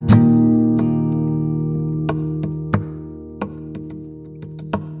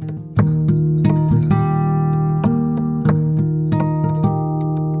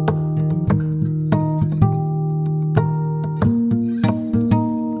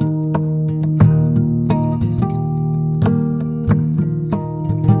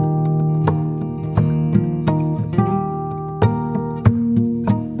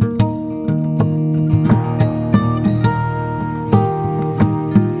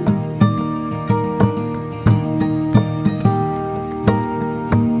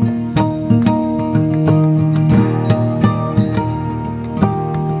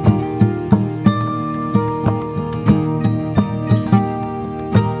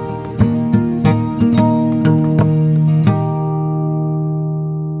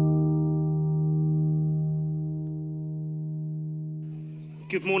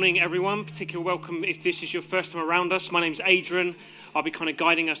Good morning, everyone. Particular welcome if this is your first time around us. My name's Adrian. I'll be kind of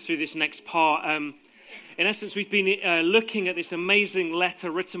guiding us through this next part. In essence, we've been looking at this amazing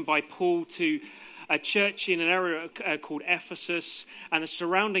letter written by Paul to a church in an area called Ephesus and the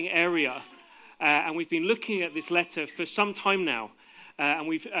surrounding area. And we've been looking at this letter for some time now. And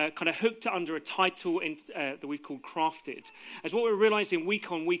we've kind of hooked it under a title that we've called Crafted. As what we're realizing week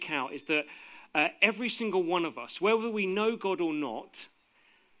on, week out is that every single one of us, whether we know God or not,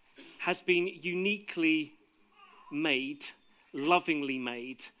 has been uniquely made, lovingly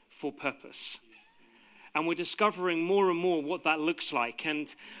made for purpose. And we're discovering more and more what that looks like. And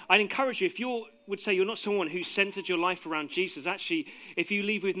I'd encourage you, if you would say you're not someone who's centered your life around Jesus, actually, if you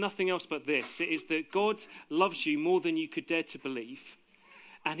leave with nothing else but this, it is that God loves you more than you could dare to believe.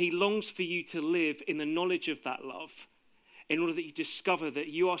 And he longs for you to live in the knowledge of that love in order that you discover that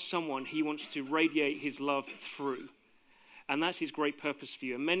you are someone he wants to radiate his love through. And that's his great purpose for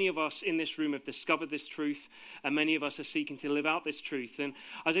you. And many of us in this room have discovered this truth, and many of us are seeking to live out this truth. And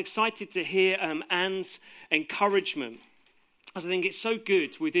I was excited to hear Anne's encouragement, as I think it's so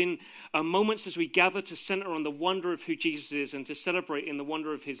good within moments as we gather to center on the wonder of who Jesus is and to celebrate in the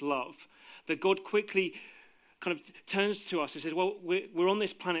wonder of his love, that God quickly kind of turns to us and says, well, we're on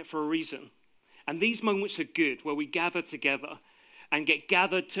this planet for a reason. And these moments are good, where we gather together and get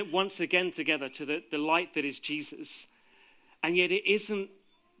gathered once again together to the light that is Jesus. And yet it isn't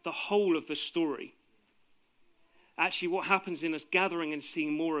the whole of the story. Actually, what happens in us gathering and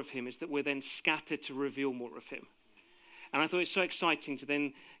seeing more of him is that we're then scattered to reveal more of him. And I thought it's so exciting to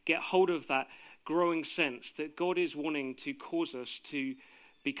then get hold of that growing sense that God is wanting to cause us to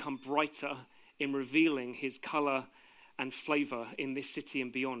become brighter in revealing his color and flavor in this city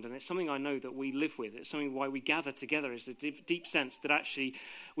and beyond. And it's something I know that we live with. It's something why we gather together, is the deep sense that actually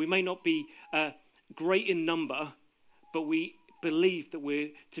we may not be great in number, but we believe that we're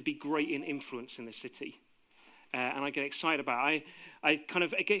to be great in influence in the city. And I get excited about it. I kind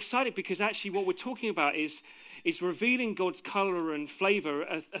of get excited because actually what we're talking about is revealing God's color and flavor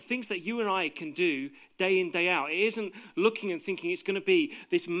are things that you and I can do day in, day out. It isn't looking and thinking it's going to be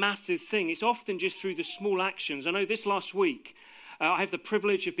this massive thing. It's often just through the small actions. I know this last week, I have the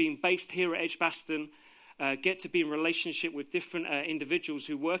privilege of being based here at Edgbaston, get to be in relationship with different individuals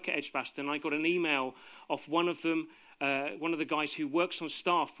who work at Edgbaston. I got an email off one of them, one of the guys who works on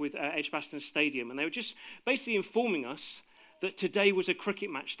staff with Edgbaston Stadium, and they were just basically informing us that today was a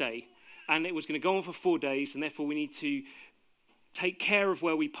cricket match day, and it was going to go on for 4 days, and therefore we need to take care of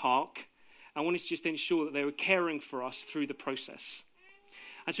where we park. I wanted to just ensure that they were caring for us through the process.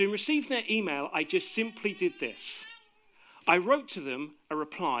 And so in receiving their email, I just simply did this. I wrote to them a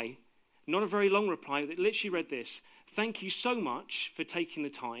reply, not a very long reply, that literally read this: "Thank you so much for taking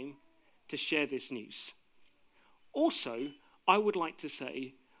the time to share this news. Also, I would like to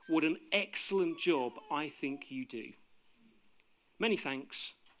say what an excellent job I think you do. Many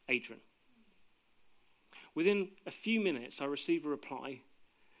thanks, Adrian." Within a few minutes, I received a reply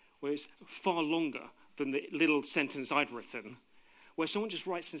where it's far longer than the little sentence I'd written, where someone just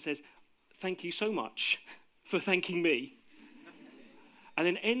writes and says, "Thank you so much for thanking me." And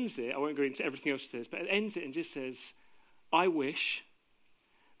then ends it, I won't go into everything else it says, but it ends it and just says, "I wish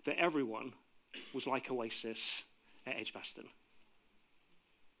that everyone was like Oasis at Edgbaston."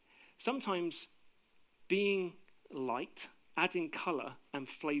 Sometimes being light, adding colour and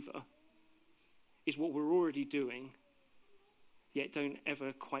flavour, is what we're already doing, yet don't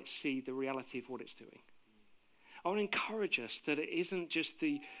ever quite see the reality of what it's doing. I want to encourage us that it isn't just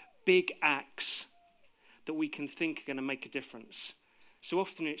the big acts that we can think are going to make a difference. So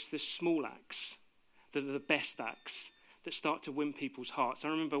often it's the small acts that are the best acts that start to win people's hearts. I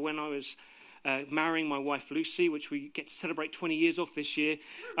remember when I was marrying my wife Lucy, which we get to celebrate 20 years off this year.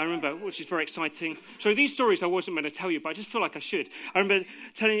 I remember, which is very exciting. So these stories I wasn't going to tell you, but I just feel like I should. I remember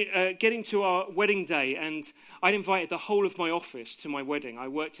getting to our wedding day, and I'd invited the whole of my office to my wedding. I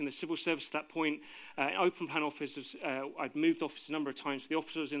worked in the civil service at that point, open plan office. I'd moved office a number of times. The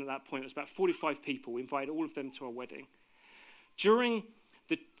office I was in at that point, it was about 45 people. We invited all of them to our wedding. During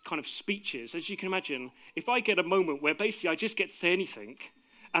the kind of speeches, as you can imagine, if I get a moment where basically I just get to say anything,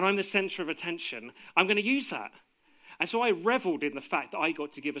 and I'm the center of attention, I'm going to use that. And so I reveled in the fact that I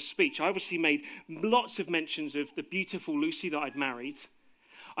got to give a speech. I obviously made lots of mentions of the beautiful Lucy that I'd married.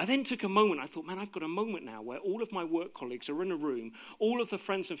 I then took a moment. I thought, man, I've got a moment now where all of my work colleagues are in a room. All of the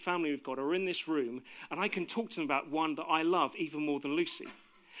friends and family we've got are in this room. And I can talk to them about one that I love even more than Lucy.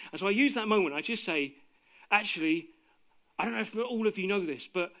 And so I use that moment. I just say, actually, I don't know if all of you know this,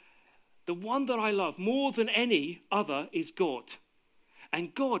 but the one that I love more than any other is God.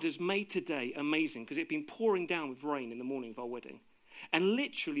 And God has made today amazing because it had been pouring down with rain in the morning of our wedding. And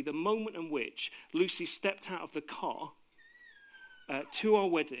literally the moment in which Lucy stepped out of the car to our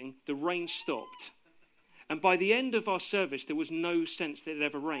wedding, the rain stopped. And by the end of our service, there was no sense that it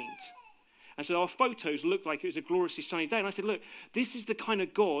ever rained. And so our photos looked like it was a gloriously sunny day. And I said, look, this is the kind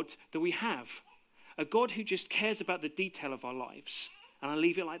of God that we have. A God who just cares about the detail of our lives. And I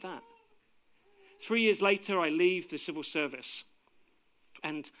leave it like that. 3 years later, I leave the civil service.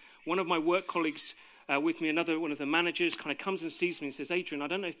 And one of my work colleagues with me, another one of the managers, kind of comes and sees me and says, Adrian, I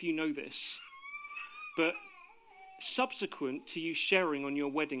don't know if you know this, but subsequent to you sharing on your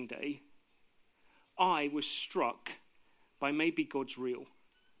wedding day, I was struck by maybe God's real.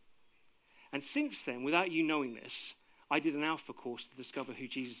 And since then, without you knowing this, I did an Alpha course to discover who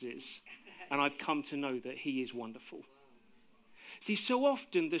Jesus is. And I've come to know that he is wonderful. See, so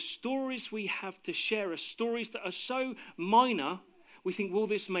often the stories we have to share are stories that are so minor, we think, will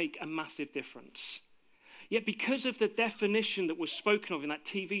this make a massive difference? Yet because of the definition that was spoken of in that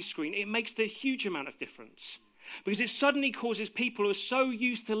TV screen, it makes a huge amount of difference. Because it suddenly causes people who are so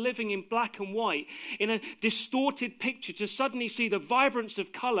used to living in black and white, in a distorted picture, to suddenly see the vibrance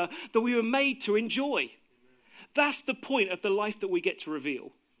of colour that we were made to enjoy. That's the point of the life that we get to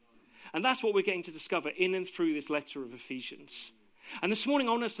reveal. And that's what we're getting to discover in and through this letter of Ephesians. And this morning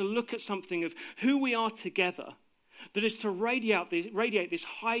I want us to look at something of who we are together that is to radiate this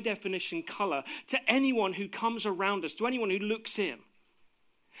high definition colour to anyone who comes around us, to anyone who looks in.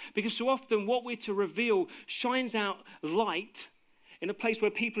 Because so often what we're to reveal shines out light in a place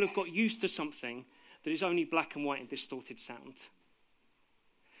where people have got used to something that is only black and white and distorted sound.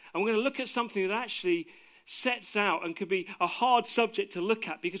 And we're going to look at something that actually sets out and could be a hard subject to look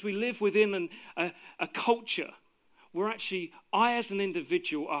at because we live within a culture where actually I as an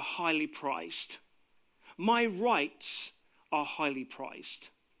individual are highly prized. My rights are highly prized.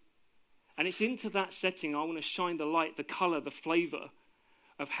 And it's into that setting I want to shine the light, the colour, the flavour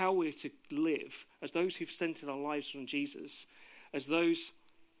of how we're to live as those who've centred our lives on Jesus, as those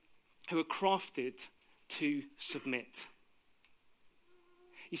who are crafted to submit.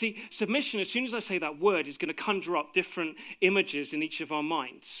 You see, submission, as soon as I say that word, is going to conjure up different images in each of our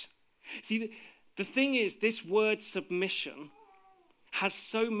minds. See, the thing is, this word submission has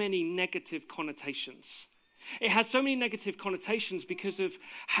so many negative connotations. It has so many negative connotations because of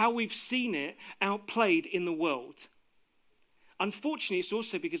how we've seen it outplayed in the world. Unfortunately, it's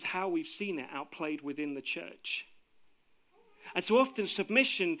also because how we've seen it outplayed within the church. And so often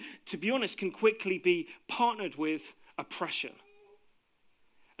submission, to be honest, can quickly be partnered with oppression.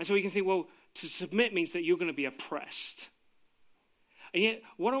 And so we can think, well, to submit means that you're going to be oppressed. And yet,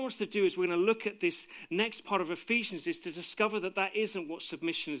 what I want us to do is we're going to look at this next part of Ephesians is to discover that that isn't what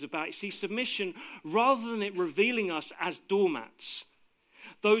submission is about. You see, submission, rather than it revealing us as doormats,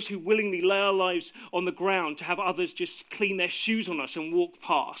 those who willingly lay our lives on the ground to have others just clean their shoes on us and walk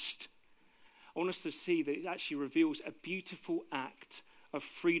past, I want us to see that it actually reveals a beautiful act of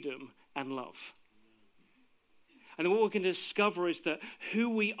freedom and love. And then what we're going to discover is that who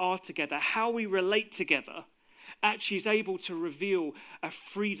we are together, how we relate together, actually is able to reveal a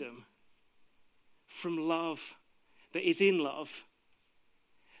freedom from love that is in love,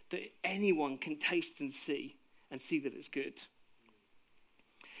 that anyone can taste and see that it's good.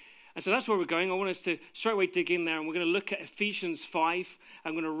 And so that's where we're going. I want us to straight away dig in there, and we're going to look at Ephesians 5.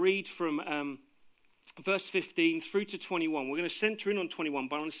 I'm going to read from verse 15 through to 21. We're going to center in on 21,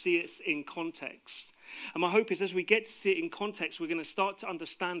 but I want to see it in context. And my hope is as we get to see it in context, we're going to start to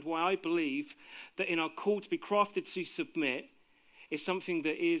understand why I believe that in our call to be crafted to submit is something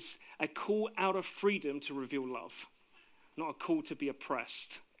that is a call out of freedom to reveal love, not a call to be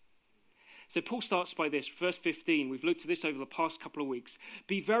oppressed. So Paul starts by this, verse 15. We've looked at this over the past couple of weeks.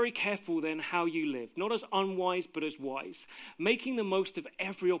 Be very careful then how you live, not as unwise but as wise, making the most of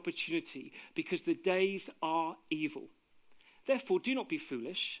every opportunity because the days are evil. Therefore, do not be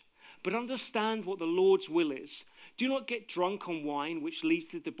foolish, but understand what the Lord's will is. Do not get drunk on wine, which leads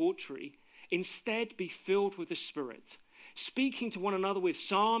to debauchery. Instead, be filled with the Spirit, speaking to one another with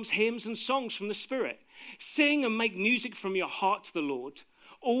psalms, hymns, and songs from the Spirit. Sing and make music from your heart to the Lord,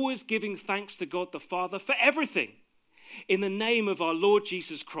 always giving thanks to God the Father for everything, in the name of our Lord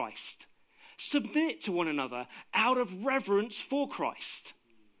Jesus Christ. Submit to one another out of reverence for Christ.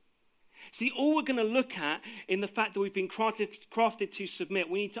 See, all we're going to look at in the fact that we've been crafted to submit,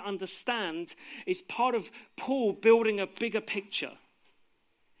 we need to understand is part of Paul building a bigger picture.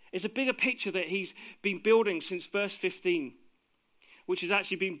 It's a bigger picture that he's been building since verse 15, which has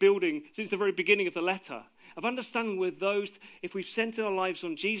actually been building since the very beginning of the letter. Of understanding with those, if we've centered our lives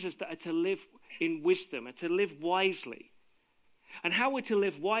on Jesus, that are to live in wisdom, are to live wisely. And how we're to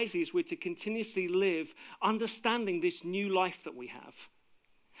live wisely is we're to continuously live understanding this new life that we have.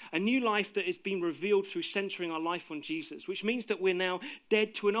 A new life that has been revealed through centering our life on Jesus, which means that we're now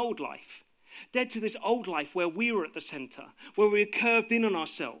dead to an old life. Dead to this old life where we were at the center, where we were curved in on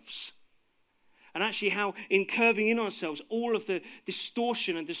ourselves. And actually how in curving in on ourselves, all of the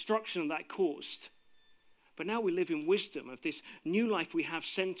distortion and destruction that caused. But now we live in wisdom of this new life we have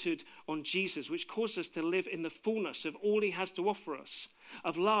centered on Jesus, which causes us to live in the fullness of all he has to offer us.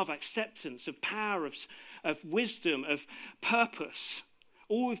 Of love, acceptance, of power, of wisdom, of purpose.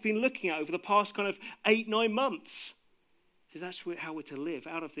 All we've been looking at over the past kind of 8-9 months. So that's how we're to live,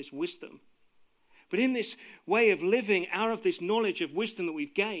 out of this wisdom. But in this way of living out of this knowledge of wisdom that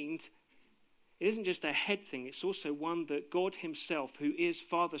we've gained, it isn't just a head thing, it's also one that God himself, who is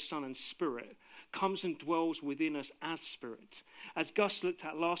Father, Son, and Spirit, comes and dwells within us as Spirit. As Gus looked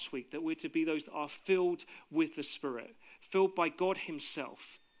at last week, that we're to be those that are filled with the Spirit, filled by God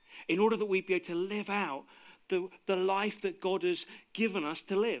himself, in order that we be able to live out the life that God has given us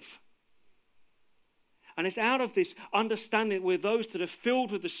to live. And it's out of this understanding that we're those that are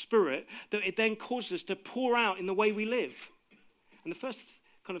filled with the Spirit that it then causes us to pour out in the way we live. And the first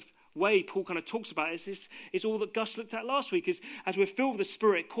kind of way Paul kind of talks about is all that Gus looked at last week, is as we're filled with the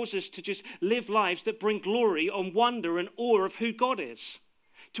Spirit, it causes us to just live lives that bring glory and wonder and awe of who God is.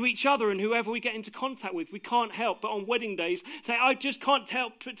 To each other and whoever we get into contact with, we can't help but on wedding days say, I just can't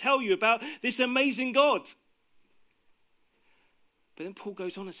tell you about this amazing God. But then Paul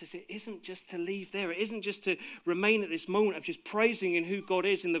goes on and says it isn't just to leave there. It isn't just to remain at this moment of just praising in who God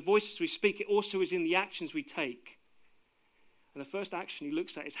is, in the voices we speak. It also is in the actions we take. And the first action he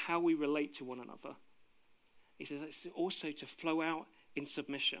looks at is how we relate to one another. He says it's also to flow out in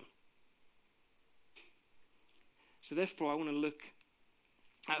submission. So therefore I want to look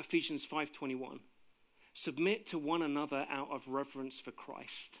at Ephesians 5:21. Submit to one another out of reverence for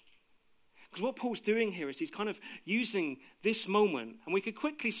Christ. Because what Paul's doing here is he's kind of using this moment, and we could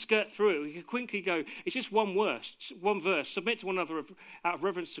quickly skirt through it. We could quickly go, it's just one verse, submit to one another out of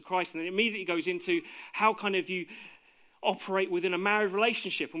reverence to Christ. And then it immediately goes into how kind of you operate within a married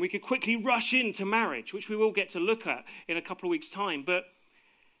relationship. And we could quickly rush into marriage, which we will get to look at in a couple of weeks' time. But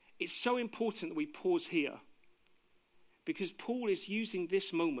it's so important that we pause here, because Paul is using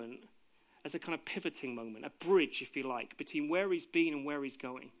this moment as a kind of pivoting moment, a bridge, if you like, between where he's been and where he's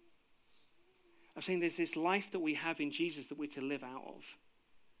going. I'm saying there's this life that we have in Jesus that we're to live out of.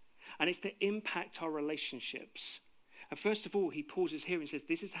 And it's to impact our relationships. And first of all, he pauses here and says,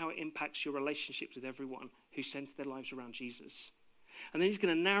 this is how it impacts your relationships with everyone who centers their lives around Jesus. And then he's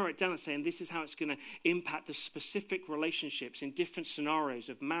going to narrow it down and say, and this is how it's going to impact the specific relationships in different scenarios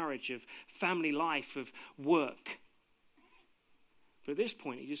of marriage, of family life, of work. But at this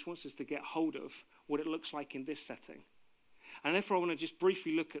point, he just wants us to get hold of what it looks like in this setting. And therefore, I want to just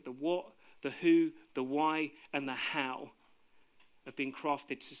briefly look at the what, the who, the why, and the how of being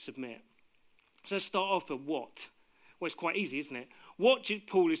crafted to submit. So let's start off with what. Well, it's quite easy, isn't it? What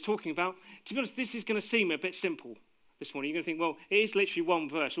Paul is talking about, to be honest, this is going to seem a bit simple this morning. You're going to think, well, it is literally one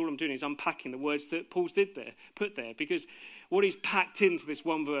verse. All I'm doing is unpacking the words that Paul's put there, because what he's packed into this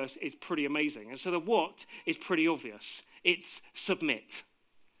one verse is pretty amazing. And so the what is pretty obvious. It's submit.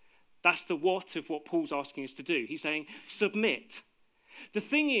 That's the what of what Paul's asking us to do. He's saying, submit. The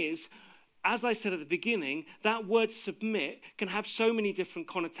thing is, as I said at the beginning, that word submit can have so many different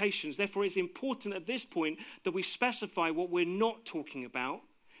connotations. Therefore, it's important at this point that we specify what we're not talking about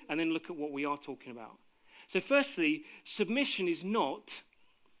and then look at what we are talking about. So firstly, submission is not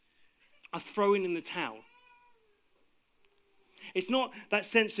a throwing in the towel. It's not that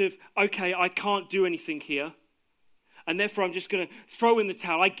sense of, okay, I can't do anything here, and therefore I'm just going to throw in the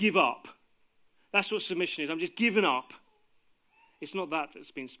towel. I give up. That's what submission is. I'm just giving up. It's not that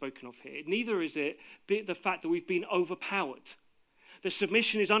that's been spoken of here. Neither is it the fact that we've been overpowered. The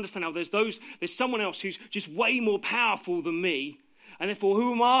submission is understanding there's someone else who's just way more powerful than me, and therefore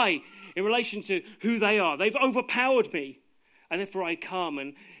who am I in relation to who they are? They've overpowered me, and therefore I come,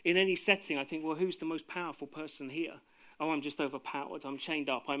 and in any setting I think, well, who's the most powerful person here? Oh, I'm just overpowered. I'm chained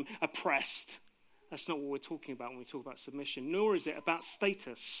up. I'm oppressed. That's not what we're talking about when we talk about submission, nor is it about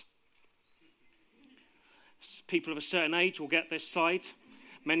status. People of a certain age will get this side.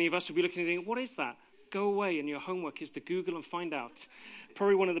 Many of us will be looking and thinking, what is that? Go away, and your homework is to Google and find out.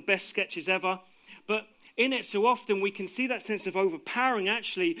 Probably one of the best sketches ever. But in it, so often we can see that sense of overpowering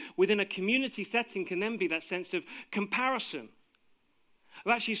actually within a community setting can then be that sense of comparison.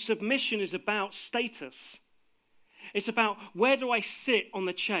 Actually, submission is about status. It's about where do I sit on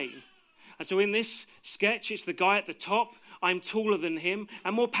the chain? And so in this sketch, it's the guy at the top. I'm taller than him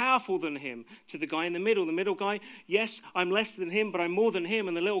and more powerful than him. To the guy in the middle guy, yes, I'm less than him, but I'm more than him.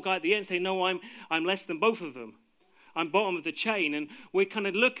 And the little guy at the end say, no, I'm less than both of them. I'm bottom of the chain. And we kind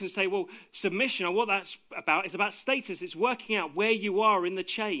of look and say, well, submission, or what that's about, is about status. It's working out where you are in the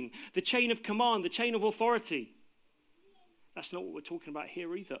chain of command, the chain of authority. That's not what we're talking about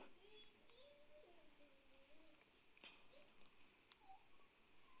here either.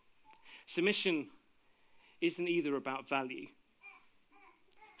 Submission isn't either about value.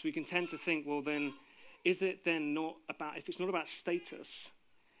 So we can tend to think, well, then, is it then not about, if it's not about status,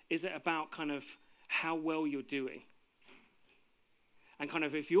 is it about kind of how well you're doing? And kind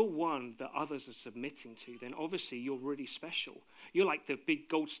of if you're one that others are submitting to, then obviously you're really special. You're like the big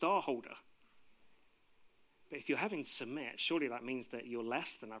gold star holder. But if you're having to submit, surely that means that you're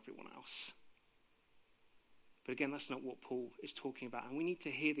less than everyone else. But again, that's not what Paul is talking about. And we need to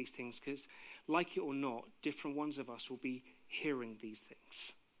hear these things because, like it or not, different ones of us will be hearing these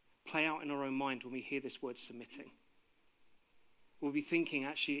things. Play out in our own mind when we hear this word submitting. We'll be thinking,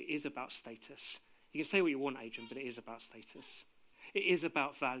 actually, it is about status. You can say what you want, Adrian, but it is about status. It is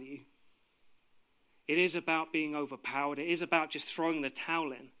about value. It is about being overpowered. It is about just throwing the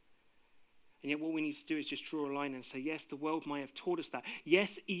towel in. And yet what we need to do is just draw a line and say, yes, the world may have taught us that.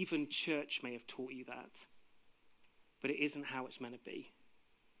 Yes, even church may have taught you that. But it isn't how it's meant to be.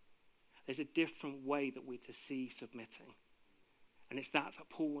 There's a different way that we're to see submitting. And it's that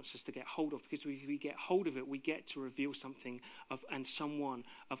Paul wants us to get hold of, because if we get hold of it, we get to reveal something and someone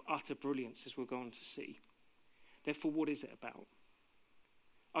of utter brilliance, as we're going to see. Therefore, what is it about?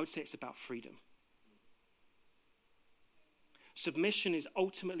 I would say it's about freedom. Submission is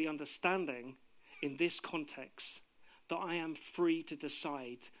ultimately understanding, in this context, that I am free to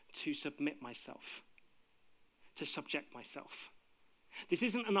decide to submit myself, to subject myself. This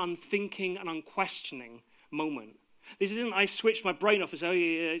isn't an unthinking and unquestioning moment. This isn't I switch my brain off and say, oh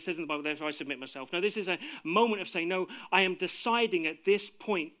yeah, it says in the Bible, therefore I submit myself. No, this is a moment of saying, no, I am deciding at this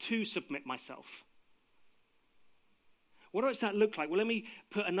point to submit myself. What does that look like? Well, let me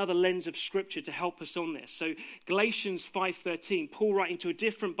put another lens of scripture to help us on this. So Galatians 5:13, Paul writing to a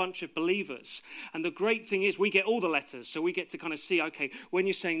different bunch of believers. And the great thing is we get all the letters. So we get to kind of see, okay, when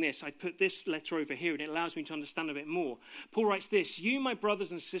you're saying this, I put this letter over here and it allows me to understand a bit more. Paul writes this, you, my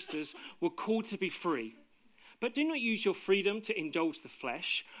brothers and sisters, were called to be free. But do not use your freedom to indulge the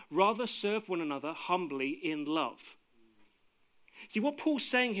flesh. Rather serve one another humbly in love. See, what Paul's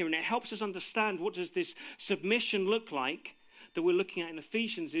saying here, and it helps us understand what does this submission look like that we're looking at in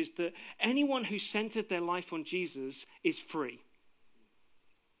Ephesians, is that anyone who centered their life on Jesus is free.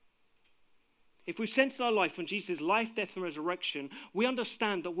 If we've centered our life on Jesus' life, death, and resurrection, we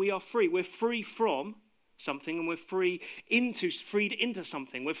understand that we are free. We're free from something, and we're freed into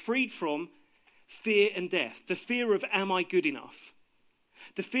something. We're freed from fear and death. The fear of, am I good enough?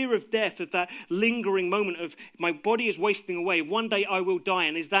 The fear of death, of that lingering moment of my body is wasting away. One day I will die,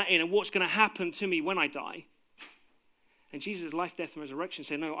 and is that in? And what's going to happen to me when I die? And Jesus' life, death, and resurrection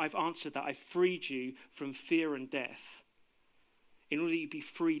say, no, I've answered that. I've freed you from fear and death in order that you be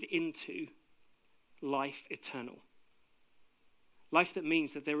freed into life eternal. Life that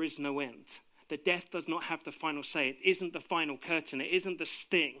means that there is no end. That death does not have the final say. It isn't the final curtain. It isn't the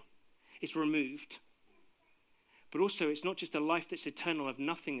sting. It's removed. But also, it's not just a life that's eternal of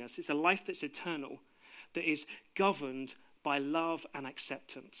nothingness. It's a life that's eternal, that is governed by love and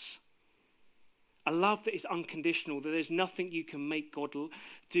acceptance. A love that is unconditional, that there's nothing you can make God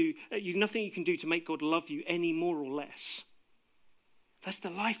do, nothing you can do to make God love you any more or less. That's the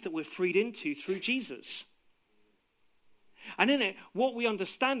life that we're freed into through Jesus. And in it, what we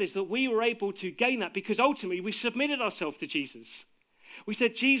understand is that we were able to gain that because ultimately we submitted ourselves to Jesus. We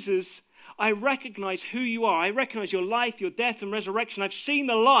said, Jesus, I recognize who you are. I recognize your life, your death, and resurrection. I've seen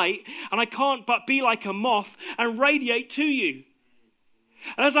the light, and I can't but be like a moth and radiate to you.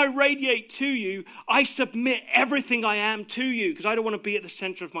 And as I radiate to you, I submit everything I am to you because I don't want to be at the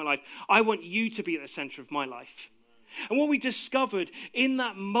center of my life. I want you to be at the center of my life. And what we discovered in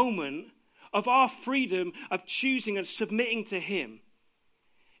that moment of our freedom of choosing and submitting to him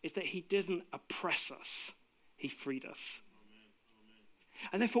is that he doesn't oppress us. He freed us.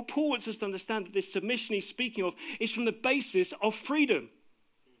 And therefore, Paul wants us to understand that this submission he's speaking of is from the basis of freedom.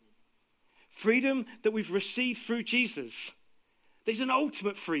 Freedom that we've received through Jesus. There's an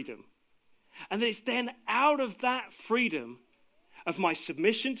ultimate freedom. And it's then out of that freedom of my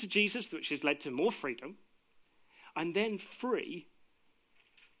submission to Jesus, which has led to more freedom, I'm then free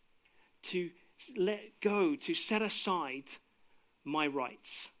to let go, to set aside my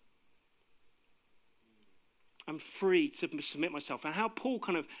rights. I'm free to submit myself. And how Paul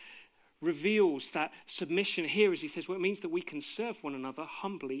kind of reveals that submission here as he says, well, it means that we can serve one another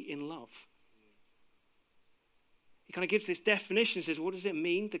humbly in love. He kind of gives this definition and says, what does it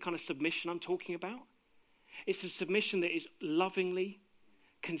mean, the kind of submission I'm talking about? It's a submission that is lovingly,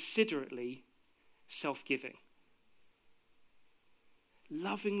 considerately self-giving.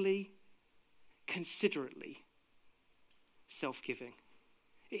 Lovingly, considerately self-giving.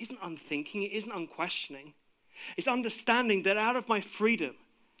 It isn't unthinking, it isn't unquestioning. It's understanding that out of my freedom,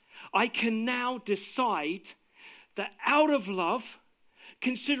 I can now decide that out of love,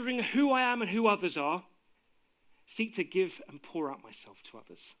 considering who I am and who others are, seek to give and pour out myself to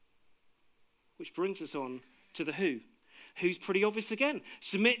others. Which brings us on to the who. Who's pretty obvious again.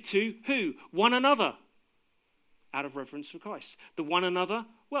 Submit to who? One another. Out of reverence for Christ. The one another,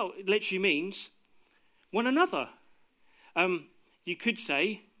 well, it literally means one another. You could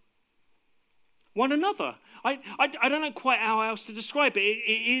say one another. I don't know quite how else to describe it.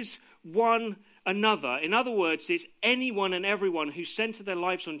 It is one another. In other words, it's anyone and everyone who centered their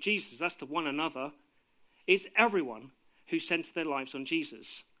lives on Jesus. That's the one another. It's everyone who centered their lives on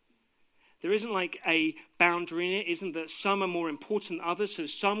Jesus. There isn't like a boundary in it. Isn't that some are more important than others, so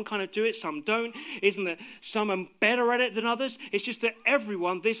some kind of do it, some don't. Isn't that some are better at it than others. It's just that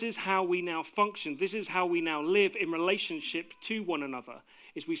everyone, this is how we now function. This is how we now live in relationship to one another,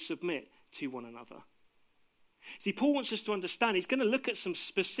 is we submit to one another. See, Paul wants us to understand, he's going to look at some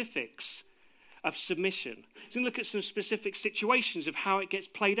specifics of submission. He's going to look at some specific situations of how it gets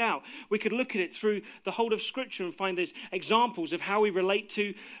played out. We could look at it through the whole of Scripture and find there's examples of how we relate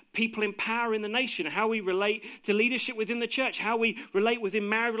to people in power in the nation, how we relate to leadership within the church, how we relate within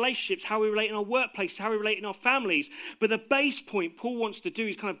married relationships, how we relate in our workplace, how we relate in our families. But the base point Paul wants to do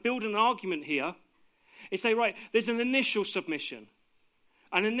is kind of build an argument here. Is say, right, there's an initial submission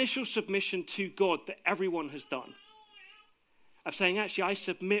to God that everyone has done. Of saying, actually, I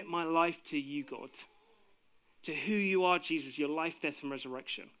submit my life to you, God. To who you are, Jesus, your life, death, and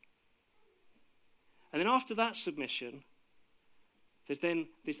resurrection. And then after that submission, there's then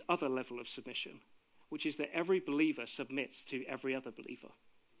this other level of submission, which is that every believer submits to every other believer.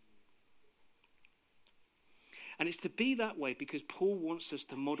 And it's to be that way because Paul wants us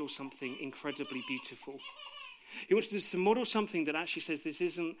to model something incredibly beautiful. He wants us to model something that actually says this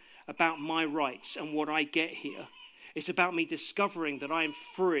isn't about my rights and what I get here. It's about me discovering that I am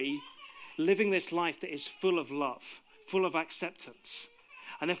free, living this life that is full of love, full of acceptance.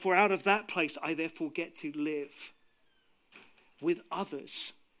 And therefore, out of that place, I therefore get to live with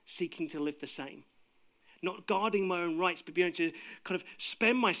others seeking to live the same. Not guarding my own rights, but being able to kind of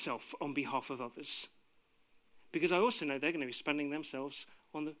spend myself on behalf of others. Because I also know they're going to be spending themselves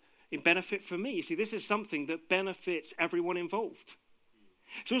in benefit for me. You see, this is something that benefits everyone involved.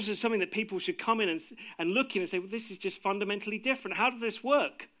 It's also something that people should come in and look in and say, well, this is just fundamentally different. How does this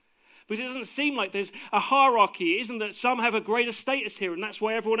work? Because it doesn't seem like there's a hierarchy. It isn't that some have a greater status here and that's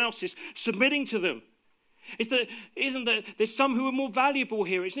why everyone else is submitting to them. Isn't that there's some who are more valuable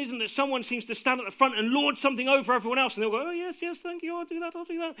here. It isn't that someone seems to stand at the front and lord something over everyone else and they'll go, oh, yes, thank you, I'll do that.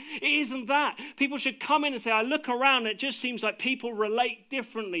 It isn't that. People should come in and say, I look around and it just seems like people relate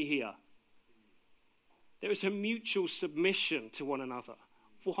differently here. There is a mutual submission to one another.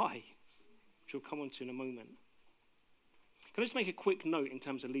 Why? Which we'll come on to in a moment. Can I just make a quick note in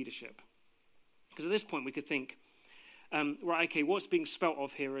terms of leadership? Because at this point we could think, right, okay, what's being spelt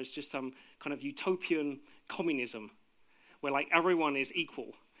of here is just some kind of utopian communism where like everyone is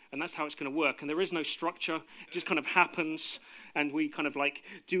equal and that's how it's going to work and there is no structure, it just kind of happens and we kind of like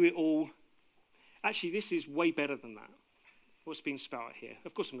do it all. Actually, this is way better than that. What's being spelt out here?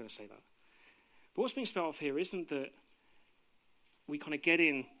 Of course I'm going to say that. But what's being spelt of here isn't that we kind of get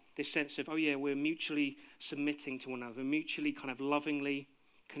in this sense of, oh yeah, we're mutually submitting to one another, mutually kind of lovingly,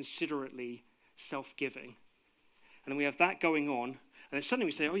 considerately self-giving. And then we have that going on, and then suddenly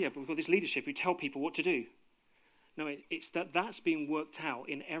we say, oh yeah, but we've got this leadership who tell people what to do. No, it's that's being worked out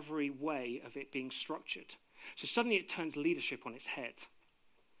in every way of it being structured. So suddenly it turns leadership on its head.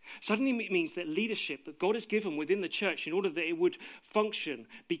 Suddenly it means that leadership that God has given within the church in order that it would function,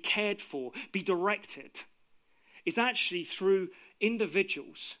 be cared for, be directed, is actually through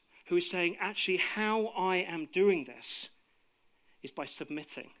individuals who are saying, actually, how I am doing this is by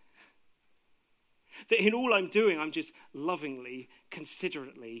submitting. That in all I'm doing, I'm just lovingly,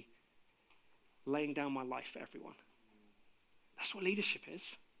 considerately laying down my life for everyone. That's what leadership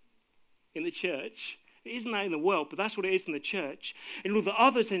is in the church. It isn't that in the world, but that's what it is in the church. And all the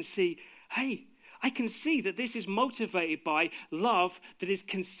others then see, hey, I can see that this is motivated by love that is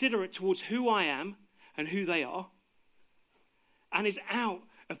considerate towards who I am and who they are, and is out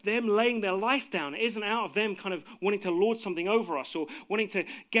of them laying their life down. It isn't out of them kind of wanting to lord something over us or wanting to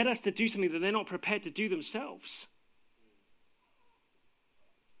get us to do something that they're not prepared to do themselves.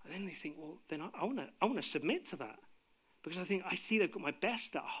 And then they think, well, then I want to submit to that. Because I see they've got my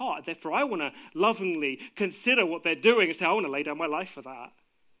best at heart. Therefore, I want to lovingly consider what they're doing and say, I want to lay down my life for that.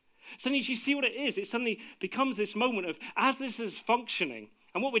 Suddenly, you see what it is. It suddenly becomes this moment of, as this is functioning,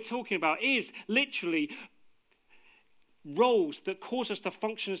 and what we're talking about is literally roles that cause us to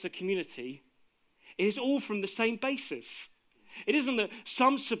function as a community. It is all from the same basis. It isn't that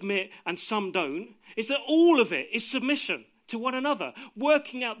some submit and some don't. It's that all of it is submission to one another,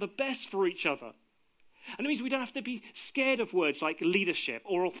 working out the best for each other. And it means we don't have to be scared of words like leadership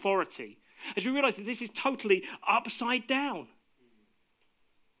or authority, as we realize that this is totally upside down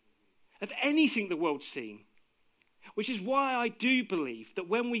of anything the world's seen. Which is why I do believe that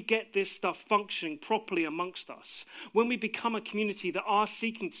when we get this stuff functioning properly amongst us, when we become a community that are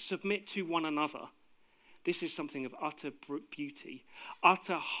seeking to submit to one another, this is something of utter beauty,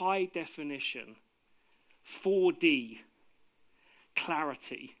 utter high definition, 4D,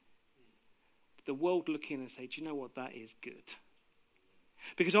 clarity. The world look in and say, do you know what, that is good.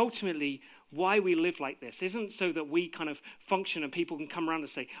 Because ultimately, why we live like this isn't so that we kind of function and people can come around and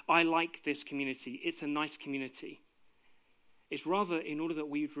say, I like this community, it's a nice community. It's rather in order that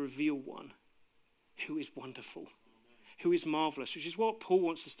we would reveal one who is wonderful, who is marvelous, which is what Paul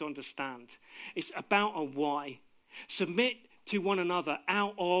wants us to understand. It's about a why. Submit to one another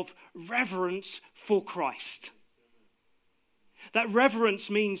out of reverence for Christ. That reverence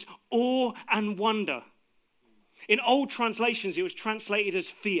means awe and wonder. In old translations, it was translated as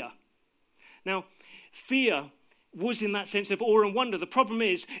fear. Now, fear was in that sense of awe and wonder. The problem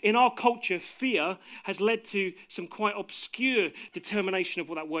is, in our culture, fear has led to some quite obscure determination of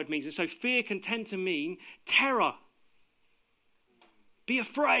what that word means. And so fear can tend to mean terror. Be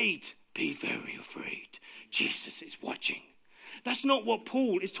afraid. Be very afraid. Jesus is watching. That's not what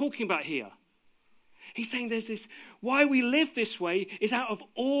Paul is talking about here. He's saying there's this, why we live this way is out of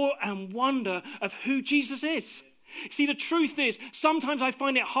awe and wonder of who Jesus is. See, the truth is, sometimes I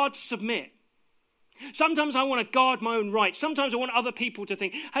find it hard to submit. Sometimes I want to guard my own rights. Sometimes I want other people to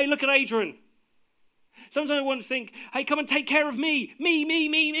think, hey, look at Adrian. Sometimes I want to think, hey, come and take care of me.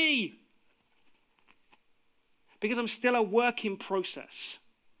 Me. Because I'm still a work in process.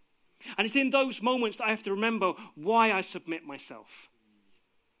 And it's in those moments that I have to remember why I submit myself.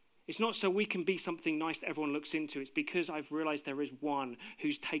 It's not so we can be something nice that everyone looks into. It's because I've realized there is one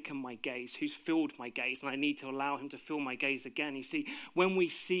who's taken my gaze, who's filled my gaze, and I need to allow him to fill my gaze again. You see, when we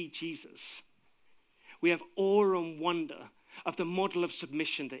see Jesus, we have awe and wonder of the model of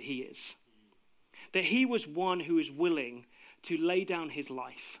submission that he is. That he was one who is willing to lay down his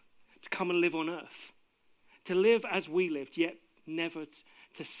life, to come and live on earth, to live as we lived, yet never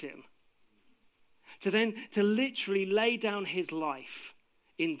to sin. To literally lay down his life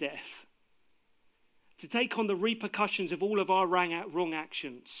in death, to take on the repercussions of all of our wrong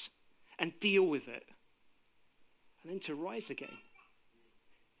actions and deal with it, and then to rise again.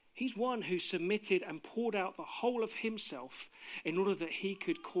 He's one who submitted and poured out the whole of himself in order that he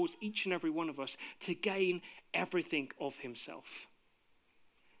could cause each and every one of us to gain everything of himself.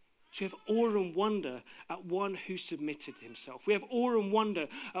 So we have awe and wonder at one who submitted himself. We have awe and wonder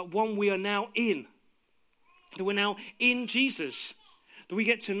at one we are now in. That we're now in Jesus. That we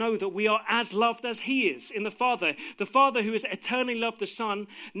get to know that we are as loved as he is in the Father. The Father who has eternally loved the Son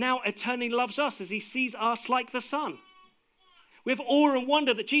now eternally loves us as he sees us like the Son. We have awe and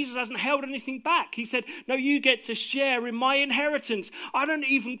wonder that Jesus hasn't held anything back. He said, no, you get to share in my inheritance. I don't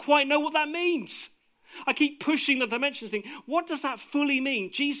even quite know what that means. I keep pushing the dimensions thing. What does that fully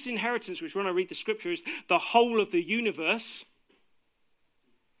mean? Jesus' inheritance, which when I read the scripture is the whole of the universe,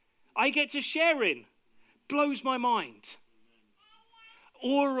 I get to share in. Blows my mind.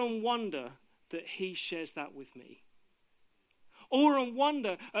 Awe and wonder that he shares that with me. Awe and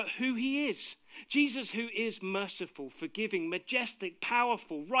wonder at who he is. Jesus, who is merciful, forgiving, majestic,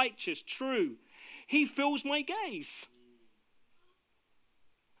 powerful, righteous, true. He fills my gaze.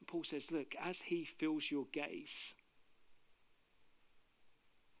 And Paul says, look, as he fills your gaze,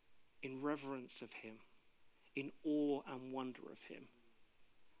 in reverence of him, in awe and wonder of him,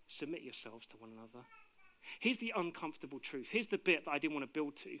 submit yourselves to one another. Here's the uncomfortable truth. Here's the bit that I didn't want to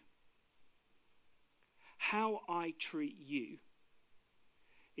build to. How I treat you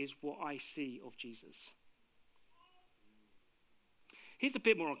is what I see of Jesus. Here's a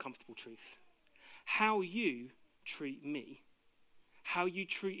bit more uncomfortable truth. How you treat me, how you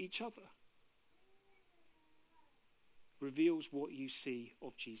treat each other, reveals what you see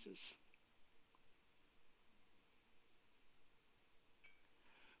of Jesus.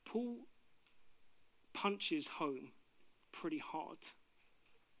 Paul punches home pretty hard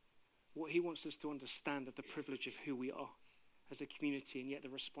what he wants us to understand of the privilege of who we are as a community and yet the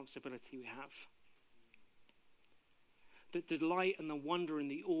responsibility we have. That the delight and the wonder and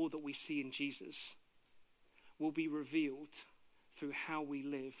the awe that we see in Jesus will be revealed through how we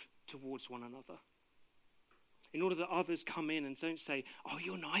live towards one another. In order that others come in and don't say, oh,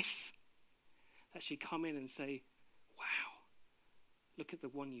 you're nice. Actually come in and say, wow, look at the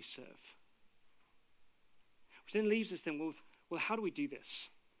one you serve. Which then leaves us then with, well, how do we do this?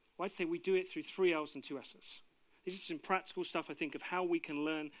 Well, I'd say we do it through 3 L's and 2 S's. This is some practical stuff, I think, of how we can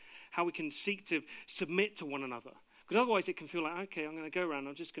learn, how we can seek to submit to one another. Because otherwise it can feel like, okay, I'm going to go around,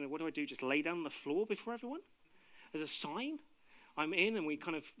 what do I do? Just lay down on the floor before everyone? As a sign? I'm in and we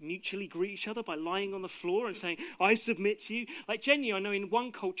kind of mutually greet each other by lying on the floor and saying, I submit to you. Like genuinely, I know in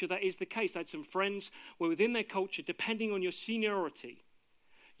one culture that is the case. I had some friends where within their culture, depending on your seniority,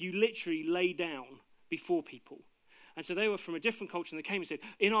 you literally lay down before people. And so they were from a different culture and they came and said,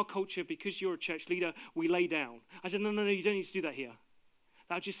 in our culture, because you're a church leader, we lay down. I said, no, you don't need to do that here.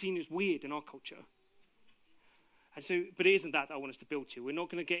 That was just seen as weird in our culture. And so, but it isn't that I want us to build to. We're not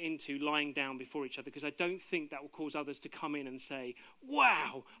going to get into lying down before each other because I don't think that will cause others to come in and say,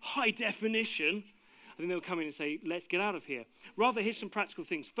 wow, high definition. I think they'll come in and say, let's get out of here. Rather, here's some practical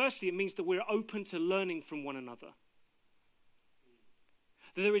things. Firstly, it means that we're open to learning from one another.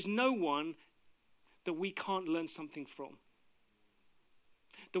 That there is no one that we can't learn something from.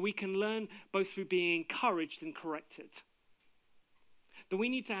 That we can learn both through being encouraged and corrected. That we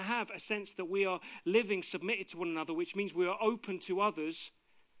need to have a sense that we are living submitted to one another, which means we are open to others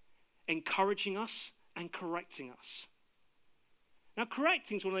encouraging us and correcting us. Now,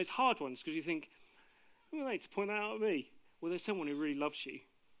 correcting is one of those hard ones because you think, who are they to point that out at me? Well, there's someone who really loves you,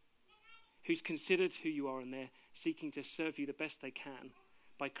 who's considered who you are, and they're seeking to serve you the best they can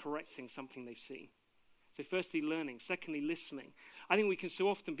by correcting something they've seen. So firstly, learning. Secondly, listening. I think we can so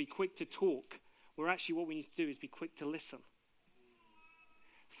often be quick to talk, where actually what we need to do is be quick to listen.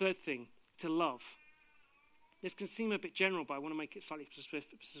 Third thing, to love. This can seem a bit general, but I want to make it slightly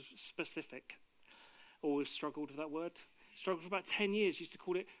specific. Always struggled with that word. Struggled for about 10 years, used to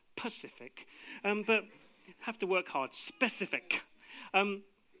call it Pacific. But have to work hard. Specific.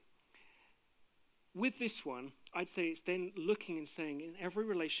 With this one, I'd say it's then looking and saying, in every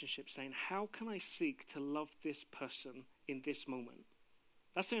relationship, saying, how can I seek to love this person in this moment?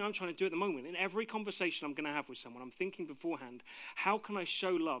 That's something I'm trying to do at the moment. In every conversation I'm going to have with someone, I'm thinking beforehand, how can I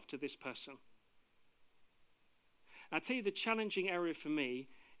show love to this person? And I'll tell you the challenging area for me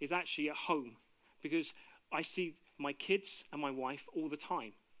is actually at home, because I see my kids and my wife all the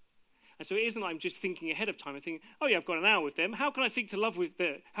time. And so it isn't like I'm just thinking ahead of time and thinking, oh yeah, I've got an hour with them. How can I seek to love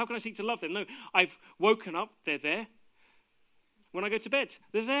them? No, I've woken up, they're there. When I go to bed,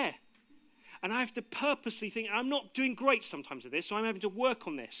 they're there. And I have to purposely think, I'm not doing great sometimes at this, so I'm having to work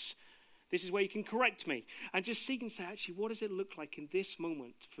on this. This is where you can correct me. And just seek and say, actually, what does it look like in this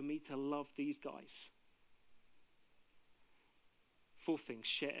moment for me to love these guys? Fourth thing,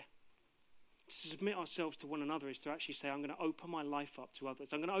 share. To submit ourselves to one another is to actually say, I'm going to open my life up to others.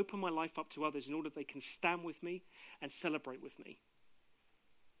 I'm going to open my life up to others in order that they can stand with me and celebrate with me.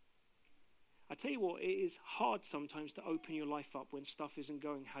 I tell you what, it is hard sometimes to open your life up when stuff isn't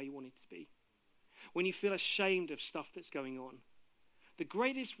going how you want it to be. When you feel ashamed of stuff that's going on. The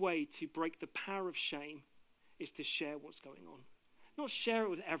greatest way to break the power of shame is to share what's going on. Not share it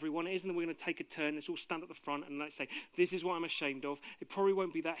with everyone. It isn't that we're going to take a turn, let's all stand at the front and let's say, this is what I'm ashamed of. It probably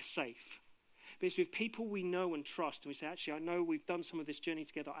won't be that safe. But it's with people we know and trust, and we say, actually, I know we've done some of this journey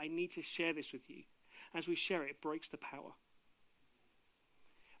together. I need to share this with you. As we share it, it breaks the power.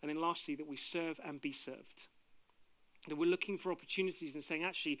 And then lastly, that we serve and be served. That we're looking for opportunities and saying,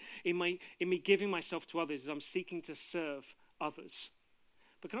 actually, in me giving myself to others, I'm seeking to serve others.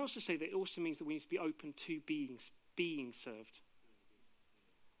 But can I also say that it also means that we need to be open to being served.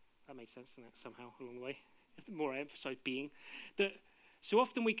 That makes sense, doesn't it, somehow, along the way? The more I emphasize being. That so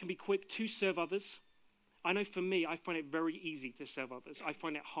often we can be quick to serve others. I know for me, I find it very easy to serve others. I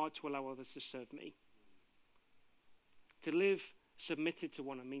find it hard to allow others to serve me. To live submitted to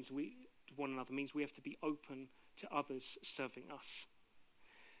one another means we have to be open to others serving us.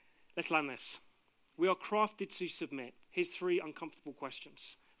 Let's land this. We are crafted to submit. Here's 3 uncomfortable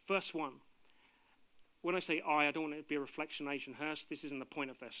questions. First one. When I say I don't want it to be a reflection on Adrian Hurst. This isn't the point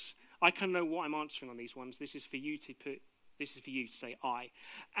of this. I kind of know what I'm answering on these ones. This is for you to say I.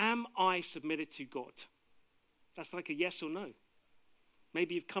 Am I submitted to God? That's like a yes or no.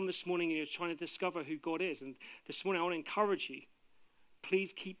 Maybe you've come this morning and you're trying to discover who God is. And this morning I want to encourage you.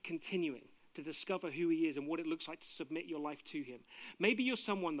 Please keep continuing. to discover who he is and what it looks like to submit your life to him. Maybe you're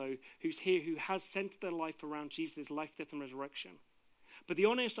someone, though, who's here who has centered their life around Jesus' life, death, and resurrection. But the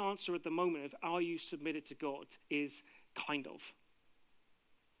honest answer at the moment of are you submitted to God is kind of.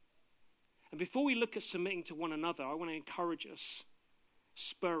 And before we look at submitting to one another, I want to encourage us,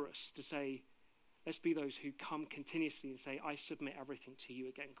 spur us to say, let's be those who come continuously and say, I submit everything to you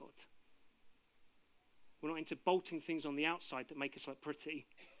again, God. We're not into bolting things on the outside that make us look pretty.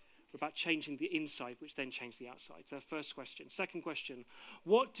 We're about changing the inside, which then change the outside. So first question. Second question,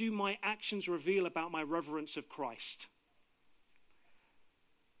 what do my actions reveal about my reverence of Christ?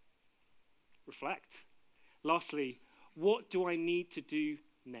 Reflect. Lastly, what do I need to do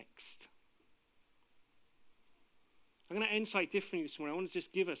next? I'm going to end slightly differently this morning. I want to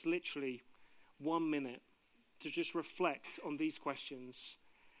just give us literally 1 minute to just reflect on these questions.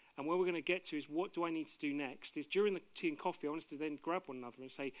 And where we're going to get to is what do I need to do next? Is during the tea and coffee, I want us to then grab one another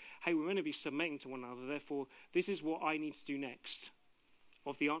and say, hey, we're going to be submitting to one another. Therefore, this is what I need to do next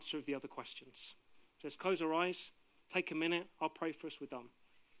of the answer of the other questions. So let's close our eyes, take a minute. I'll pray for us. We're done.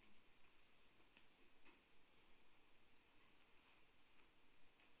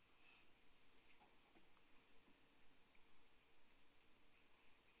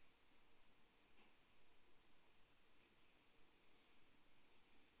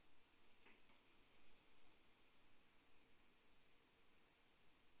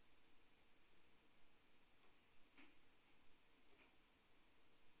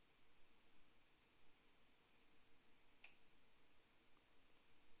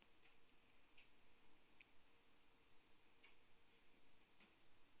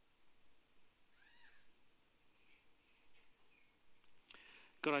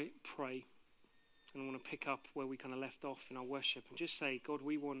 God, I pray, and I want to pick up where we kind of left off in our worship and just say, God,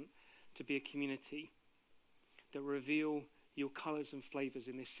 we want to be a community that reveal your colours and flavours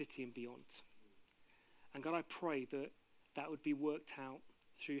in this city and beyond. And God, I pray that that would be worked out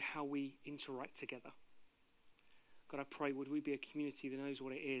through how we interact together. God, I pray, would we be a community that knows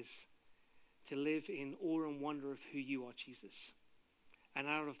what it is to live in awe and wonder of who you are, Jesus. And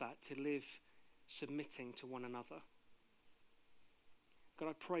out of that, to live submitting to one another. God,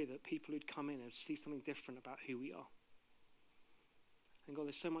 I pray that people who'd come in and see something different about who we are. And God,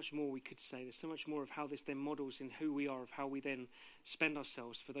 there's so much more we could say. There's so much more of how this then models in who we are, of how we then spend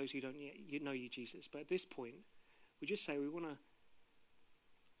ourselves for those who don't yet know you, Jesus. But at this point, we just say we want to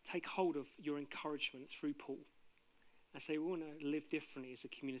take hold of your encouragement through Paul and say we want to live differently as a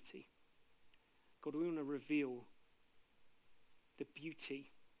community. God, we want to reveal the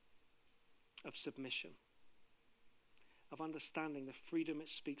beauty of submission, of understanding the freedom it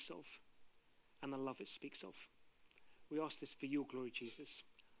speaks of and the love it speaks of. We ask this for your glory, Jesus.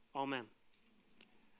 Amen.